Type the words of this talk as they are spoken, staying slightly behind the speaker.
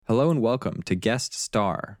Hello and welcome to Guest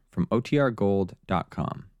Star from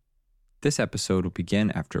OTRGold.com. This episode will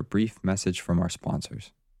begin after a brief message from our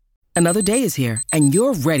sponsors. Another day is here, and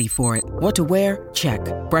you're ready for it. What to wear? Check.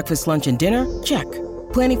 Breakfast, lunch, and dinner? Check.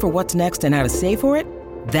 Planning for what's next and how to save for it?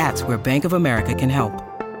 That's where Bank of America can help.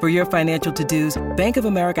 For your financial to-dos, Bank of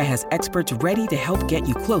America has experts ready to help get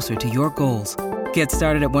you closer to your goals. Get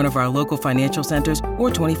started at one of our local financial centers or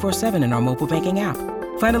 24/7 in our mobile banking app.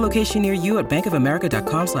 Find a location near you at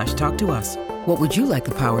bankofamerica.com/talktous. What would you like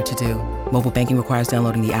the power to do? Mobile banking requires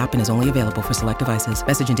downloading the app and is only available for select devices.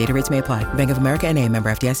 Message and data rates may apply. Bank of America N.A.,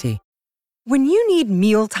 member FDIC. When you need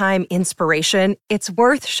mealtime inspiration, it's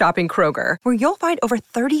worth shopping Kroger, where you'll find over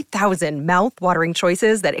 30,000 mouth-watering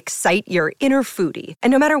choices that excite your inner foodie. And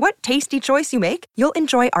no matter what tasty choice you make, you'll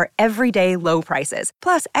enjoy our everyday low prices,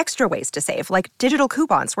 plus extra ways to save, like digital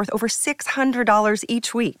coupons worth over $600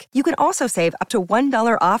 each week. You can also save up to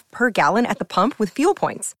 $1 off per gallon at the pump with fuel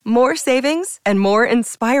points. More savings and more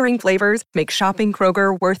inspiring flavors make shopping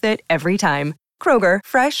Kroger worth it every time. Kroger,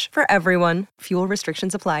 fresh for everyone. Fuel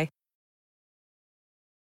restrictions apply.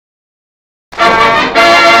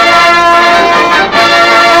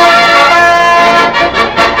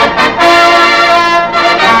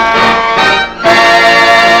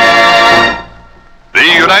 The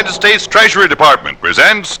United States Treasury Department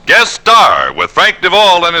presents Guest Star with Frank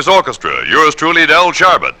Duvall and his orchestra, yours truly, Del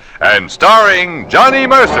Charbot, and starring Johnny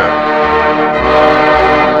Mercer.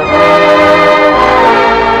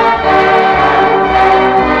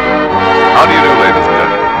 How do you do, ladies and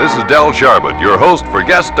gentlemen? This is Del Charbot, your host for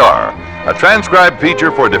Guest Star, a transcribed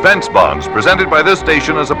feature for defense bonds presented by this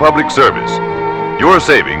station as a public service. Your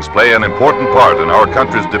savings play an important part in our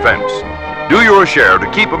country's defense. Do your share to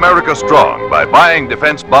keep America strong by buying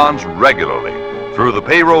defense bonds regularly through the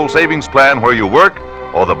payroll savings plan where you work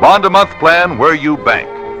or the bond-a-month plan where you bank.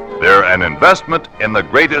 They're an investment in the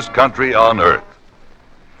greatest country on earth.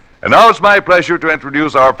 And now it's my pleasure to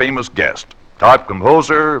introduce our famous guest, top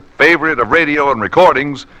composer, favorite of radio and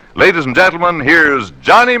recordings. Ladies and gentlemen, here's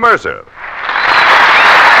Johnny Mercer.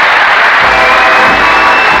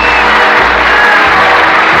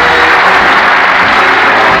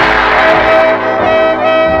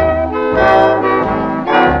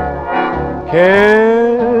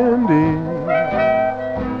 Candy,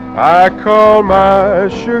 I call my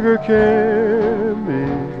sugar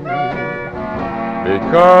candy,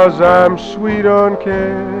 because I'm sweet on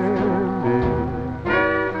candy,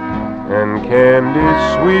 and candy's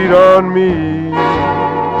sweet on me.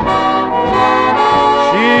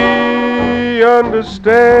 She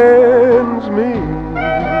understands me,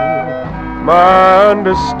 my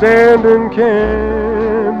understanding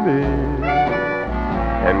candy,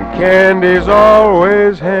 and candy's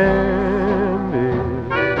always handy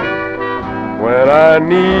when I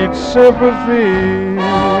need sympathy.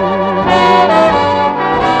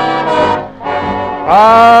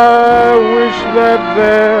 I wish that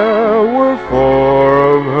there were four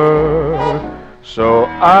of her, so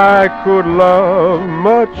I could love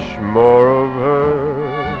much more of her.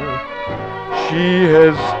 She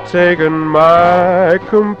has taken my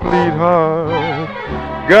complete heart,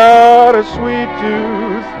 got a sweet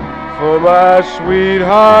tooth for my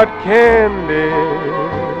sweetheart candy.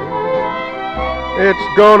 It's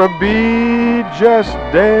gonna be just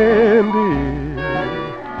dandy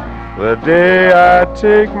the day I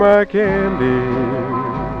take my candy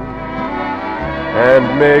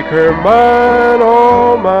and make her mine,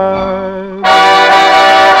 all mine.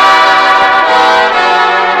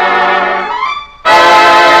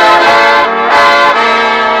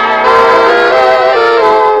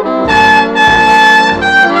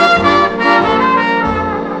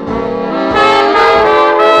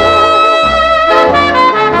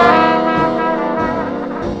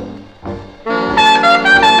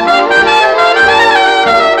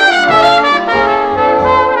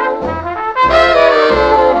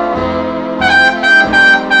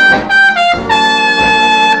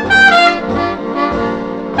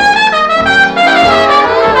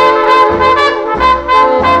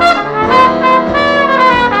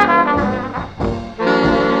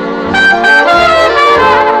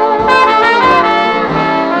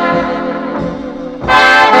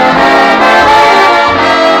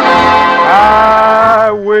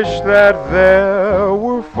 That there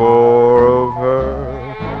were four of her,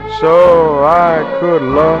 so I could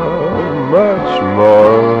love much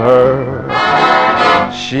more of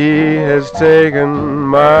her. She has taken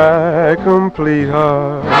my complete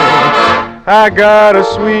heart, I got a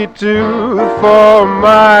sweet tooth for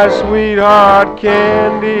my sweetheart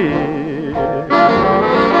candy.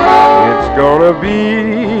 It's gonna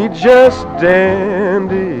be just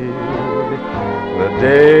dandy the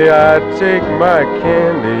day I'd take my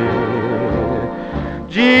candy.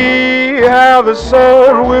 Gee, how the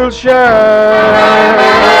sun will shine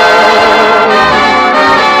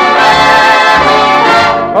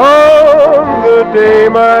on the day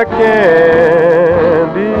my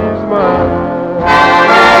candy's mine.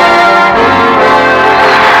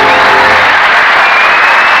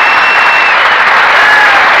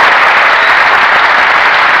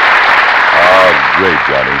 Great,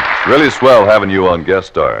 Johnny. It's really swell having you on Guest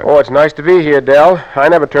Star. Oh, it's nice to be here, Del. I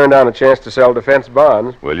never turned down a chance to sell defense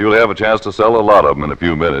bonds. Well, you'll have a chance to sell a lot of them in a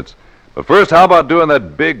few minutes. But first, how about doing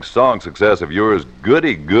that big song success of yours,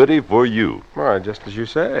 Goody Goody for You? Well, just as you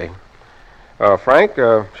say. Frank,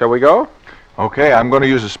 shall we go? Okay, I'm going to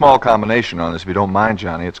use a small combination on this, if you don't mind,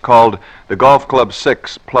 Johnny. It's called the Golf Club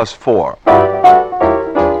 6 plus 4.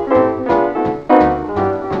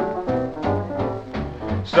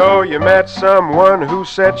 So you met someone who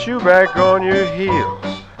set you back on your heels.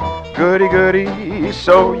 Goody, goody,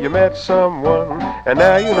 so you met someone, and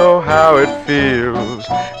now you know how it feels.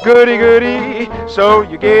 Goody, goody, so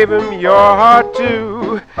you gave him your heart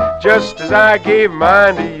too, just as I gave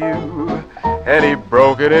mine to you, and he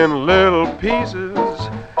broke it in little pieces.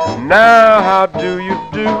 Now how do you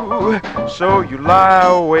do? So you lie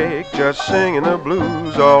awake just singing the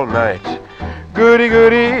blues all night. Goody,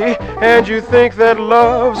 goody, and you think that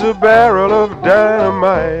love's a barrel of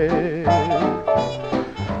dynamite.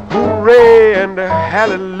 Hooray and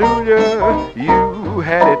hallelujah, you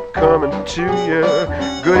had it coming to you.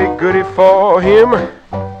 Goody, goody for him,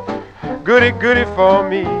 goody, goody for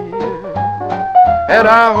me. And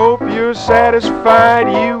I hope you're satisfied,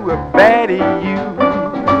 you a baddie, you.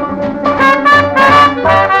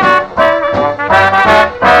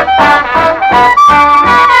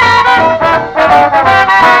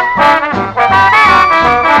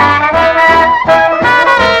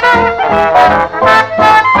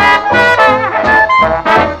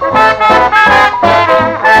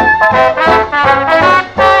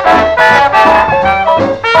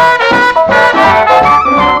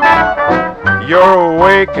 You're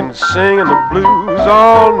awake and singing the blues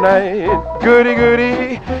all night. Goody,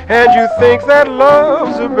 goody, and you think that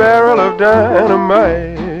love's a barrel of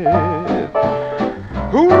dynamite.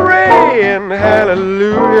 Hooray and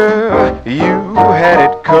hallelujah, you had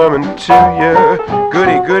it coming to you.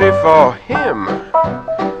 Goody, goody for him,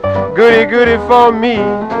 goody, goody for me.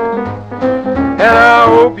 And I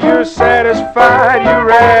hope you're satisfied, you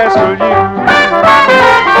rascal, you.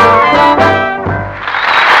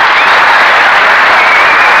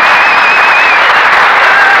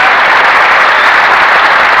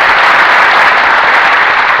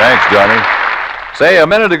 Thanks, Johnny. Say, a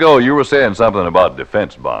minute ago you were saying something about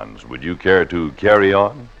defense bonds. Would you care to carry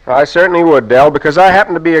on? I certainly would, Del, because I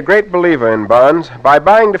happen to be a great believer in bonds. By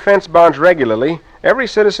buying defense bonds regularly, every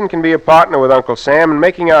citizen can be a partner with Uncle Sam in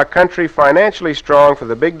making our country financially strong for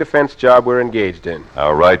the big defense job we're engaged in.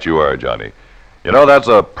 How right you are, Johnny. You know, that's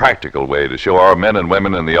a practical way to show our men and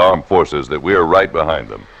women in the armed forces that we're right behind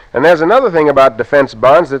them. And there's another thing about defense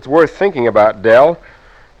bonds that's worth thinking about, Del.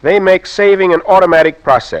 They make saving an automatic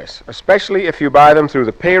process, especially if you buy them through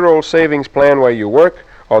the payroll savings plan where you work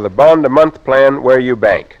or the bond-a-month plan where you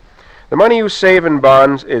bank. The money you save in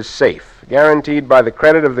bonds is safe, guaranteed by the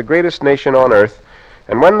credit of the greatest nation on earth,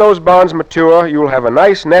 and when those bonds mature, you'll have a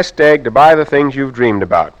nice nest egg to buy the things you've dreamed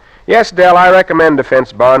about. Yes, Del, I recommend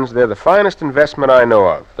defense bonds. They're the finest investment I know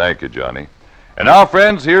of. Thank you, Johnny. And now,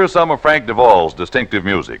 friends, here's some of Frank Duvall's distinctive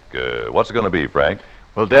music. What's it going to be, Frank?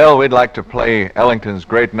 Well, Del, we'd like to play Ellington's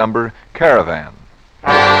great number, Caravan.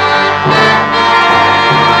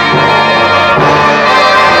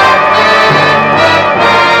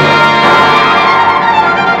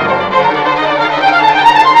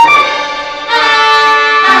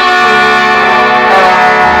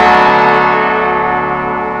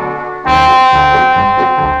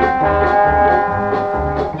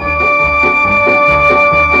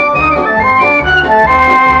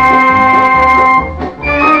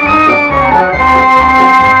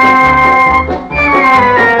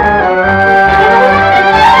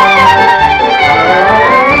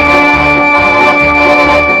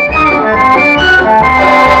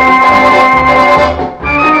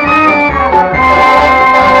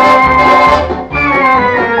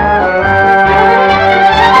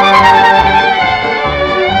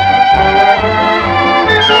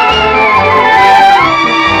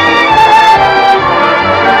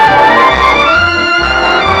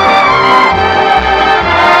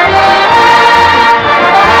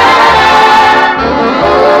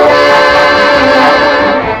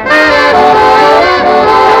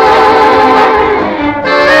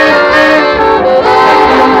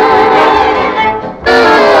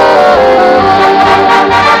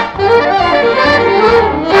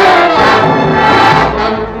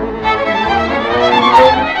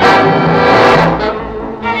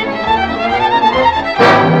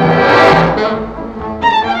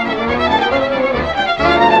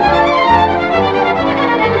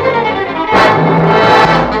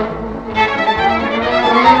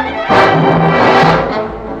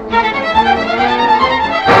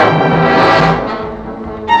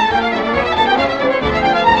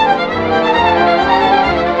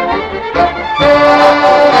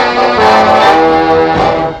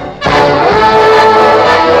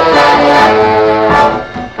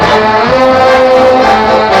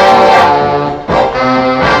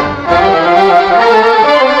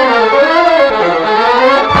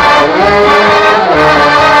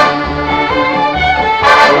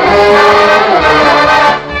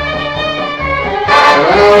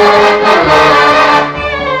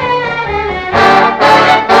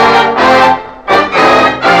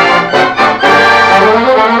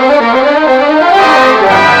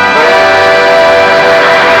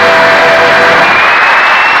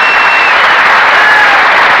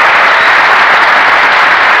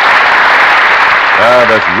 Ah,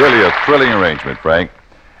 that's really a thrilling arrangement, Frank.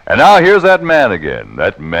 And now here's that man again,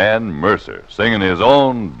 that man Mercer, singing his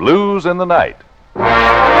own Blues in the Night.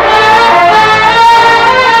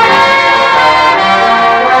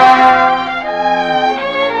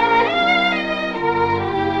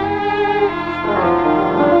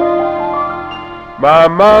 My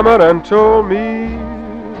mama done told me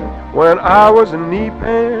when I was in knee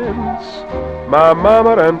pants. My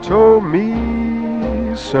mama done told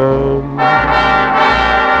me, son,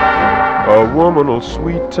 a woman'll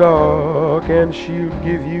sweet talk and she'll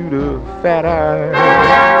give you the fat eye.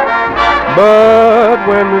 But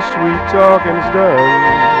when the sweet talking's done,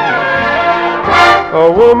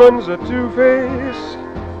 a woman's a two-faced,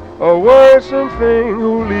 a worrisome thing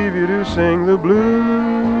who'll leave you to sing the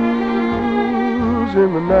blues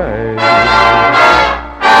in the night.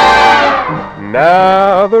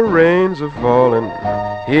 Now the rains are falling,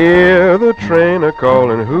 hear the train a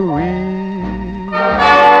calling, hoo-wee.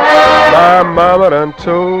 My mama done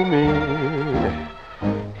told me,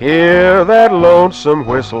 hear that lonesome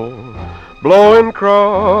whistle blowing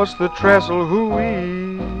across the trestle,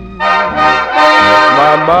 hoo-wee.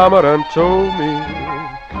 My mama done told me,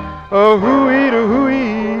 a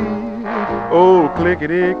hoo-wee-to-hoo-wee, old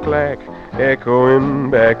clickety-clack, echoing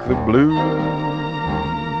back the blues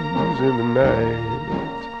in the night.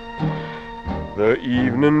 The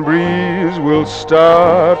evening breeze will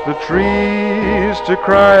start the trees to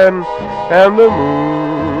crying, and the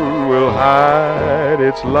moon will hide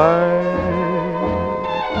its light.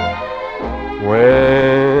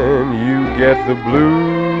 When you get the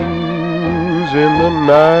blues in the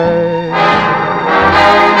night,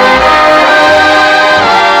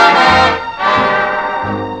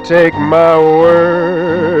 take my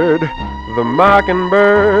word, the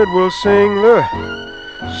mockingbird will sing the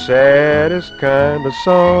saddest kind of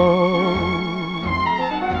song.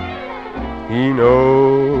 He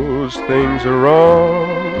knows things are wrong,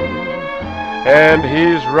 and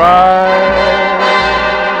he's right.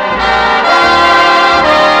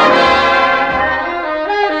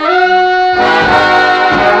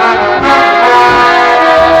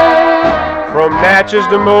 From Natchez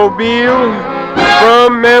to Mobile,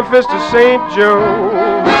 from Memphis to St. Joe,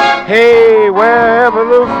 hey, wherever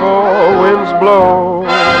the four winds blow.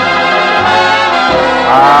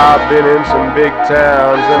 I've been in some big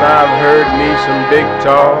towns and I've heard me some big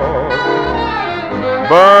talk,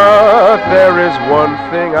 but there is one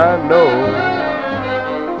thing I know.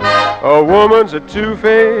 A woman's a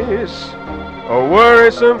two-face, a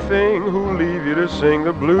worrisome thing who'll leave you to sing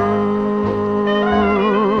the blues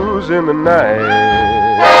in the night.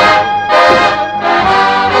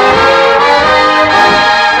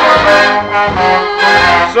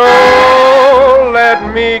 So let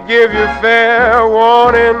me give you fair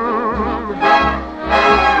warning.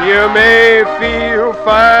 You may feel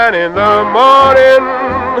fine in the morning,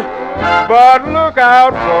 but look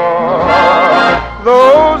out for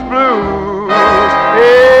those blues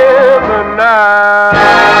in the night.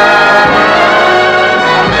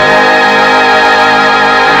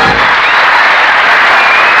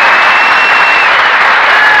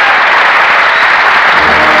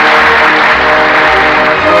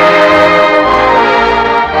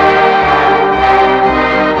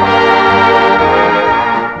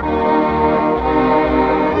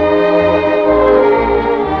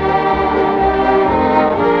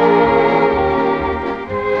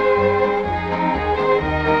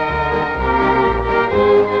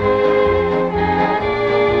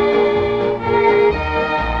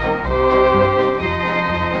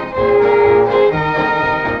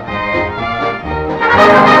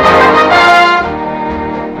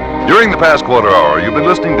 During the past quarter hour, you've been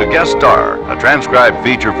listening to Guest Star, a transcribed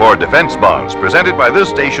feature for defense bonds presented by this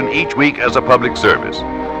station each week as a public service.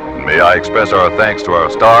 And may I express our thanks to our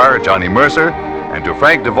star, Johnny Mercer, and to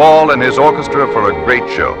Frank Duvall and his orchestra for a great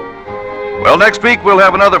show. Well, next week we'll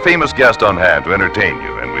have another famous guest on hand to entertain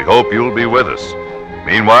you, and we hope you'll be with us.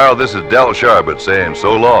 Meanwhile, this is Del Sharbert saying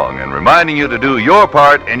so long and reminding you to do your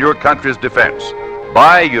part in your country's defense.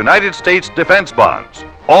 Buy United States defense bonds.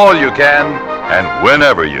 All you can, and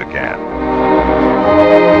whenever you can.